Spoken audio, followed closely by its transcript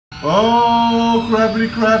Oh, crappity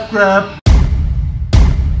crap crap.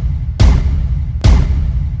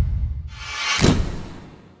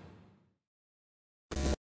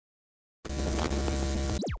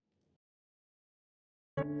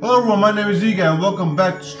 Hello everyone, my name is Iga and welcome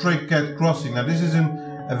back to Stray Cat Crossing. Now this is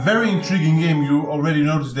a very intriguing game. You already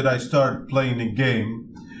noticed that I started playing the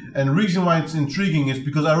game. And the reason why it's intriguing is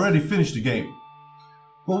because I already finished the game.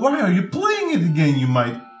 Well, why are you playing it again, you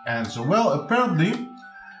might answer? Well, apparently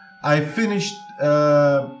I finished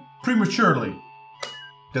prematurely.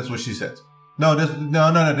 That's what she said. No,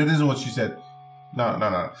 that isn't what she said.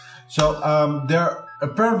 No. So there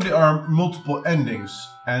apparently are multiple endings,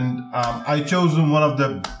 and I chosen one of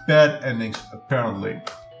the bad endings apparently.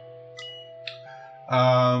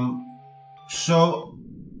 So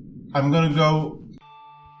I'm gonna go.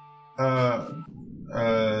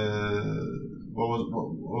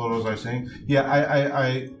 What was I saying? Yeah,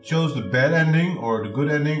 I chose the bad ending or the good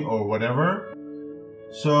ending or whatever.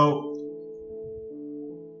 So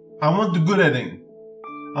I want the good ending.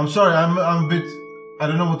 I'm sorry, I'm a bit. I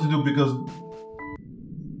don't know what to do because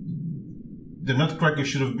the nutcracker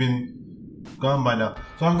should have been gone by now.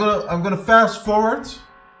 So I'm gonna fast forward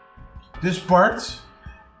this part,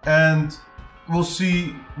 and we'll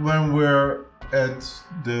see when we're at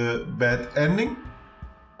the bad ending.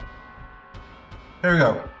 Here we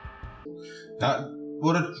go. Now,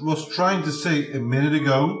 what I was trying to say a minute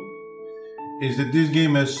ago is that this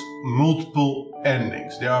game has multiple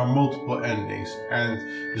endings. There are multiple endings, and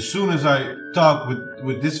as soon as I talk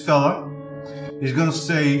with this fella, he's gonna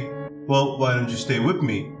say, well, why don't you stay with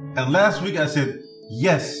me? And last week I said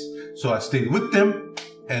yes, so I stayed with them.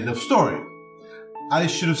 End of story. I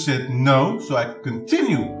should have said no, so I could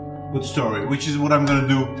continue with story, which is what I'm gonna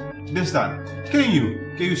do this time. Can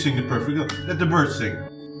you sing the perfect? Let the birds sing.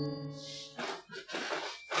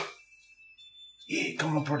 Yeah,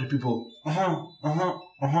 come on, party people. Oh.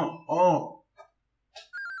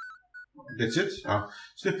 That's it? Oh.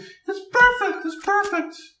 It's perfect, it's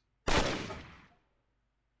perfect.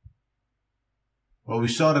 Well, we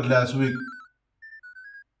saw that last week,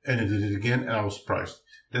 and I did it again, and I was surprised.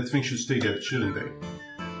 That thing should stay there, shouldn't they?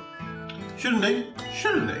 Shouldn't they?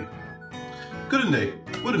 Shouldn't they? Couldn't they?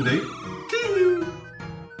 Wouldn't they?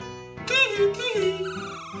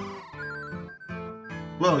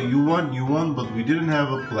 Well, you won, but we didn't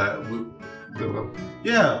have a plan.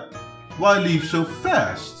 Yeah, why leave so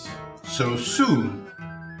fast? So soon?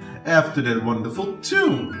 After that wonderful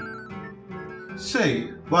tune?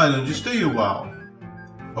 Say, why don't you stay a while?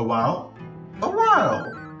 A while? A while!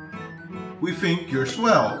 We think you're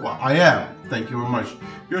swell. Well, I am. Thank you very much.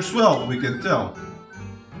 You're swell, we can tell.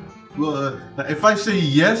 Well, if I say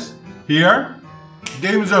yes here,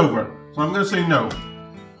 game is over. So I'm gonna say no.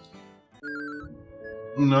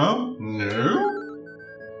 No? No?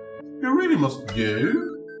 You really must go?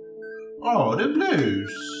 Oh, the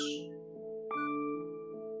blues.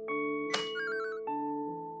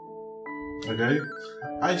 Okay.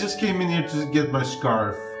 I just came in here to get my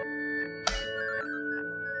scarf.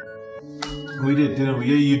 We did, didn't we?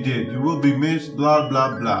 Yeah, you did. You will be missed, blah,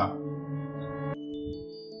 blah, blah.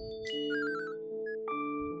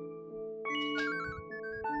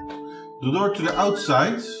 The door to the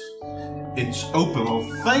outside, it's open. Oh,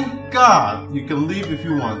 thank God! You can leave if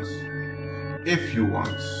you want. If you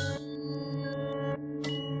want.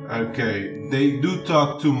 Okay, they do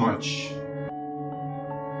talk too much.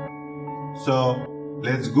 So,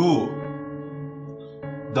 let's go.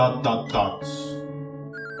 Dot, dot, dot.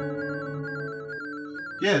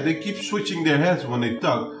 Yeah, they keep switching their heads when they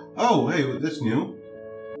talk. Oh, hey, that's new.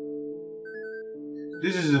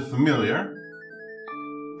 This isn't familiar.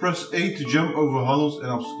 Press A to jump over hollows and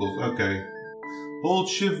obstacles. Okay. Hold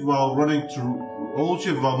shift while moving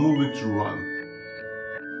to run.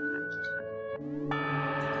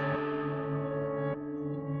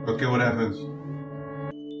 Okay, what happens?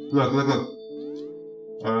 Look.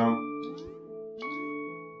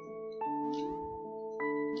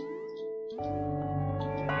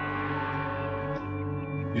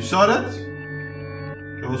 You saw that?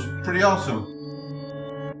 It was pretty awesome.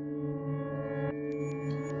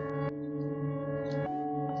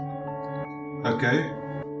 Okay.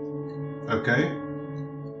 Okay.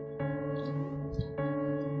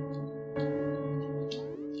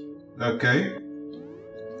 Okay.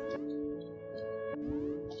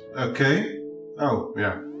 Okay. Oh,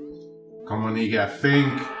 yeah. Come on, Iga,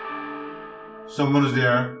 think. Someone is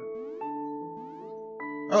there.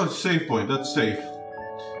 Oh, it's a save point. That's safe.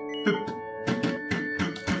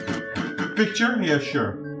 Picture? Yeah,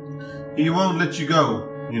 sure. He won't let you go,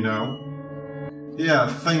 you know. Yeah,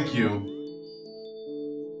 thank you.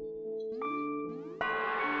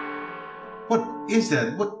 What is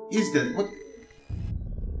that? What is that? What?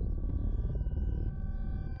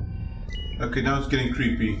 Okay, now it's getting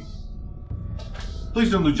creepy.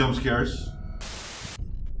 Please don't do jump scares.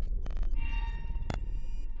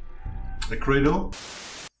 A cradle.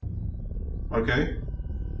 Okay.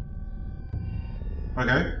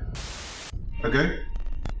 Okay. Okay.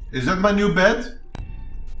 Is that my new bed?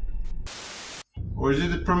 Or is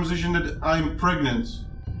it a proposition that I'm pregnant?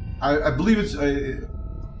 I believe it's a...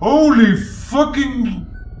 Holy fucking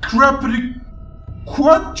crappity...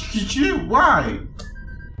 What? Why?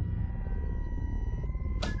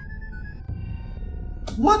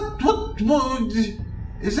 What?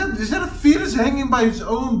 Is that a fetus hanging by its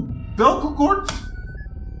own umbilical cord?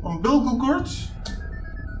 Umbilical cords?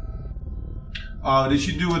 Oh, did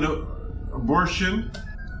she do an abortion?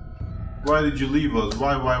 Why did you leave us?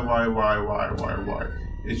 Why?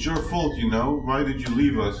 It's your fault, you know. Why did you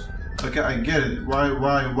leave us? Okay, I get it. Why?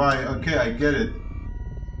 Okay, I get it.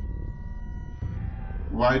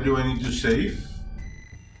 Why do I need to save?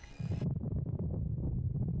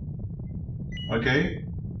 Okay.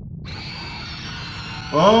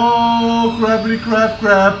 Oh, crappity crap.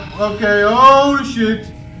 Okay, holy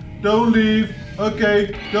shit. Don't leave.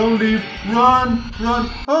 Okay, don't leave. Run.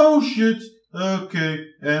 Oh shit. Okay,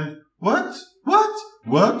 and what?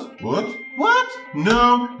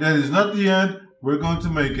 No, that is not the end. We're going to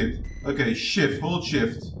make it. Okay, shift, hold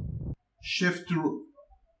shift. Shift to...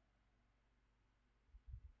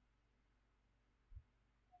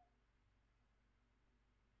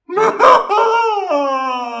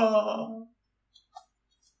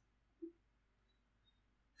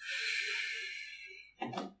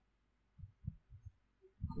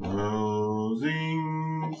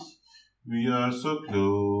 Closing. We are so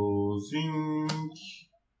closing.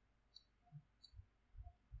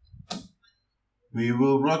 We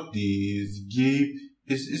will rock this game.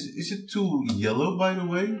 Is it too yellow, by the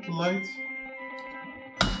way, the light?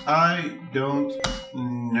 I don't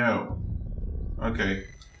know. Okay.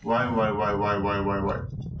 Why?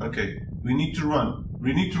 Okay. We need to run.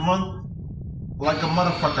 Like a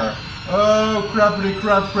motherfucker. Oh, crappity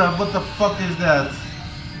crap. What the fuck is that?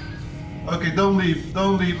 Okay, don't leave.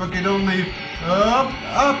 Okay, don't leave. Up.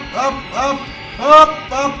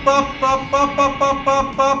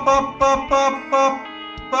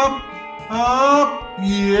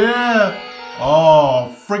 Yeah.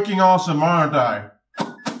 Oh, freaking awesome, aren't I?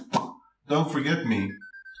 Don't forget me.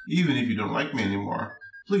 Even if you don't like me anymore.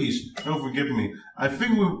 Please, don't forget me. I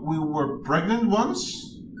think we were pregnant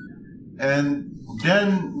once. And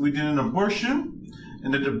then we did an abortion.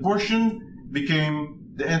 And that abortion became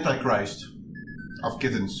the Antichrist of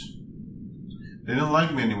kittens. They don't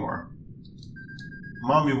like me anymore.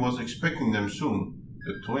 Mommy was expecting them soon.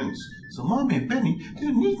 The twins. So Mommy and Benny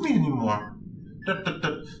didn't need me anymore.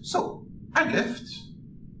 So I left.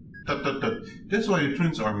 That's why the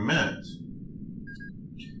twins are mad.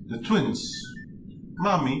 The twins.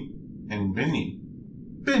 Mommy and Benny.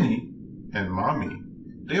 Benny and Mommy.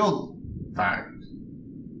 They all banged.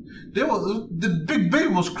 The big baby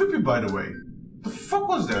was creepy, by the way. The fuck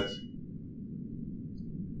was that?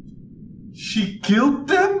 She killed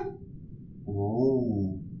them?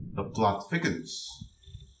 Oh, the plot thickens.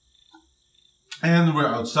 And we're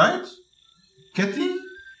outside. Kitty?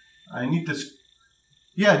 I need this.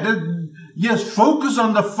 Yeah, yes, focus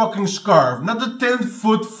on the fucking scarf, not the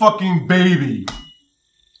 10-foot fucking baby.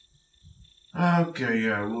 Okay,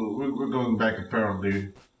 yeah, we're going back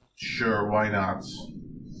apparently. Sure, why not?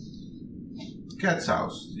 Cat's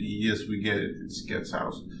house. Yes, we get it. It's Cat's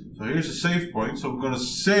house. So here's a save point. So we're gonna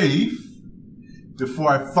save before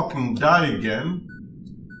I fucking die again.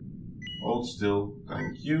 Hold still.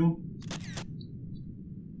 Thank you.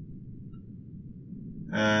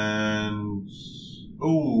 And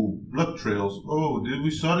oh, blood trails. Oh, did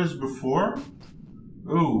we saw this before?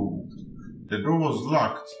 Oh, the door was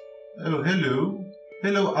locked. Oh, hello.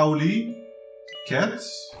 Hello, owlie.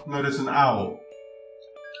 Cats? No, that's an owl.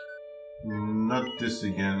 Not this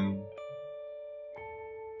again.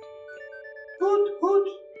 Hoot.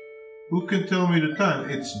 Who can tell me the time?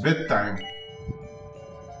 It's bedtime.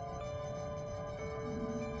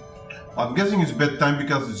 I'm guessing it's bedtime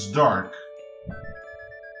because it's dark.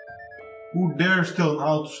 Who dares tell an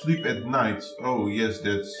owl to sleep at night? Oh yes,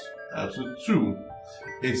 that's absolutely true.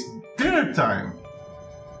 It's dinner time.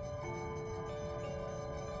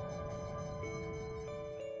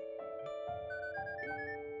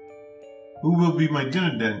 Who will be my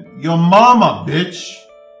dinner then? Your mama, bitch!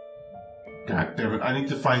 God damn it, I need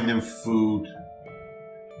to find them food.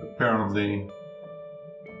 Apparently.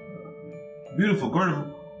 Beautiful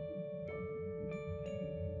garden.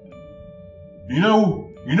 You know,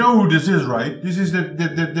 You know who this is, right? This is that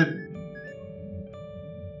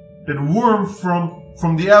worm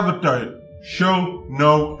from the Avatar. Show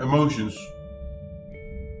no emotions.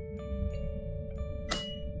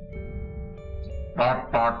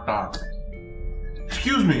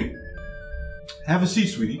 Excuse me. Have a seat,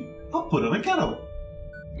 sweetie. I'll put on a kettle.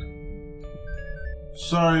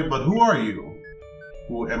 Sorry, but who are you?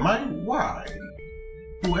 Who am I? Why?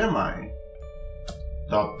 Who am I? ...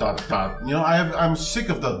 You know, I'm sick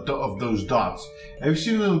of those dots. Have you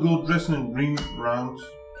seen a little girl dressed in green round?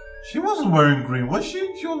 She wasn't wearing green, was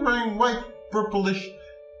she? She was wearing white, purplish.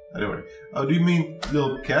 Anyway, oh, do you mean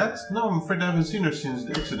little cat? No, I'm afraid I haven't seen her since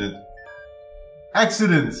the accident.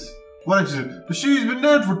 Accident? What accident? But she's been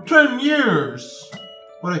dead for 10 years.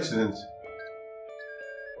 What accident?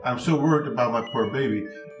 I'm so worried about my poor baby.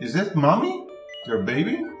 Is that mommy? Your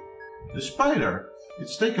baby? The spider.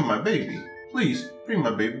 It's taken my baby. Please, bring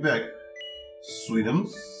my baby back.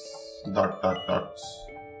 Sweetums. ...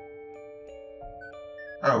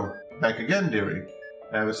 Oh, back again, dearie.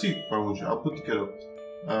 Have a seat, why won't you? I'll put the kettle.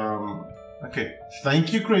 Okay.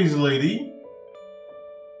 Thank you, crazy lady.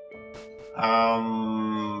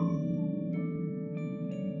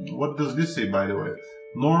 What does this say, by the way?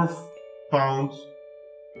 North Pond,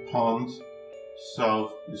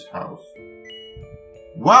 south is house.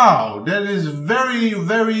 Wow, that is very,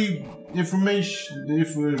 very information.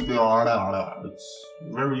 It's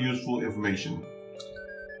very useful information.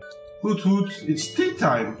 Hoot hoot, it's tea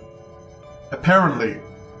time. Apparently,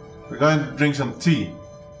 we're going to drink some tea.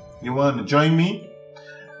 You want to join me?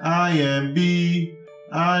 I am B.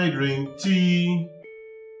 I drink tea.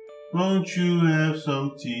 Won't you have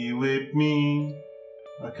some tea with me?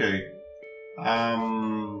 Okay.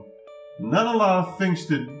 Not a lot of things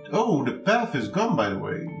to... Oh, the path is gone, by the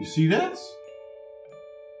way. You see that?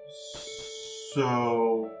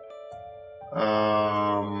 So...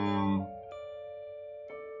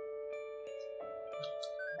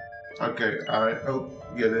 Okay, oh,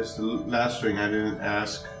 yeah, that's the last thing I didn't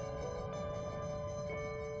ask.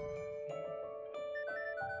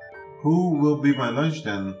 Who will be my lunch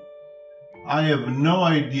then? I have no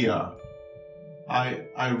idea.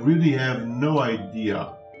 I really have no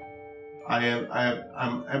idea.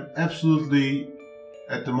 I'm absolutely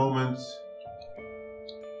at the moment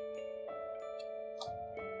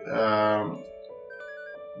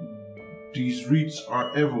these reeds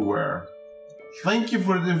are everywhere. Thank you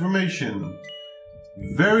for the information.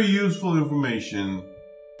 Very useful information.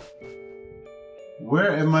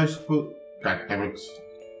 Where am I supposed... God damn it.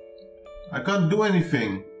 I can't do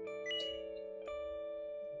anything.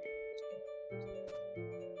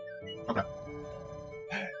 Okay.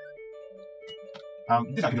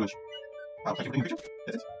 This I can do much. Thank you for taking a picture.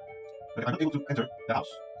 That's it. But I'm not able to enter the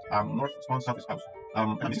house. North spawn, south is house.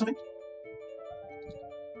 Am I missing something?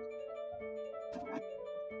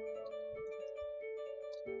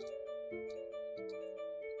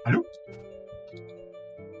 Hello?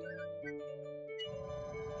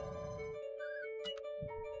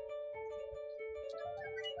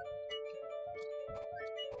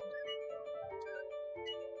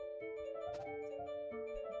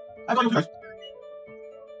 I'm going to guys.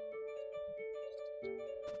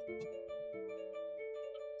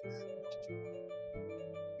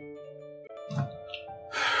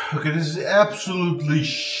 Okay, this is absolutely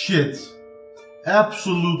shit.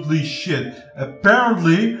 Absolutely shit.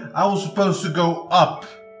 Apparently, I was supposed to go up.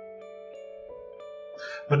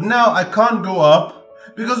 But now I can't go up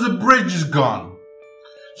because the bridge is gone.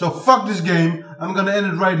 So fuck this game. I'm gonna end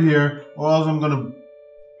it right here, or else I'm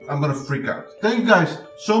gonna freak out. Thank you guys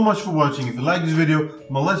so much for watching. If you like this video,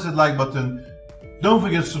 molest that like button. Don't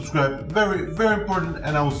forget to subscribe. Very, very important.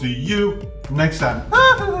 And I will see you next time.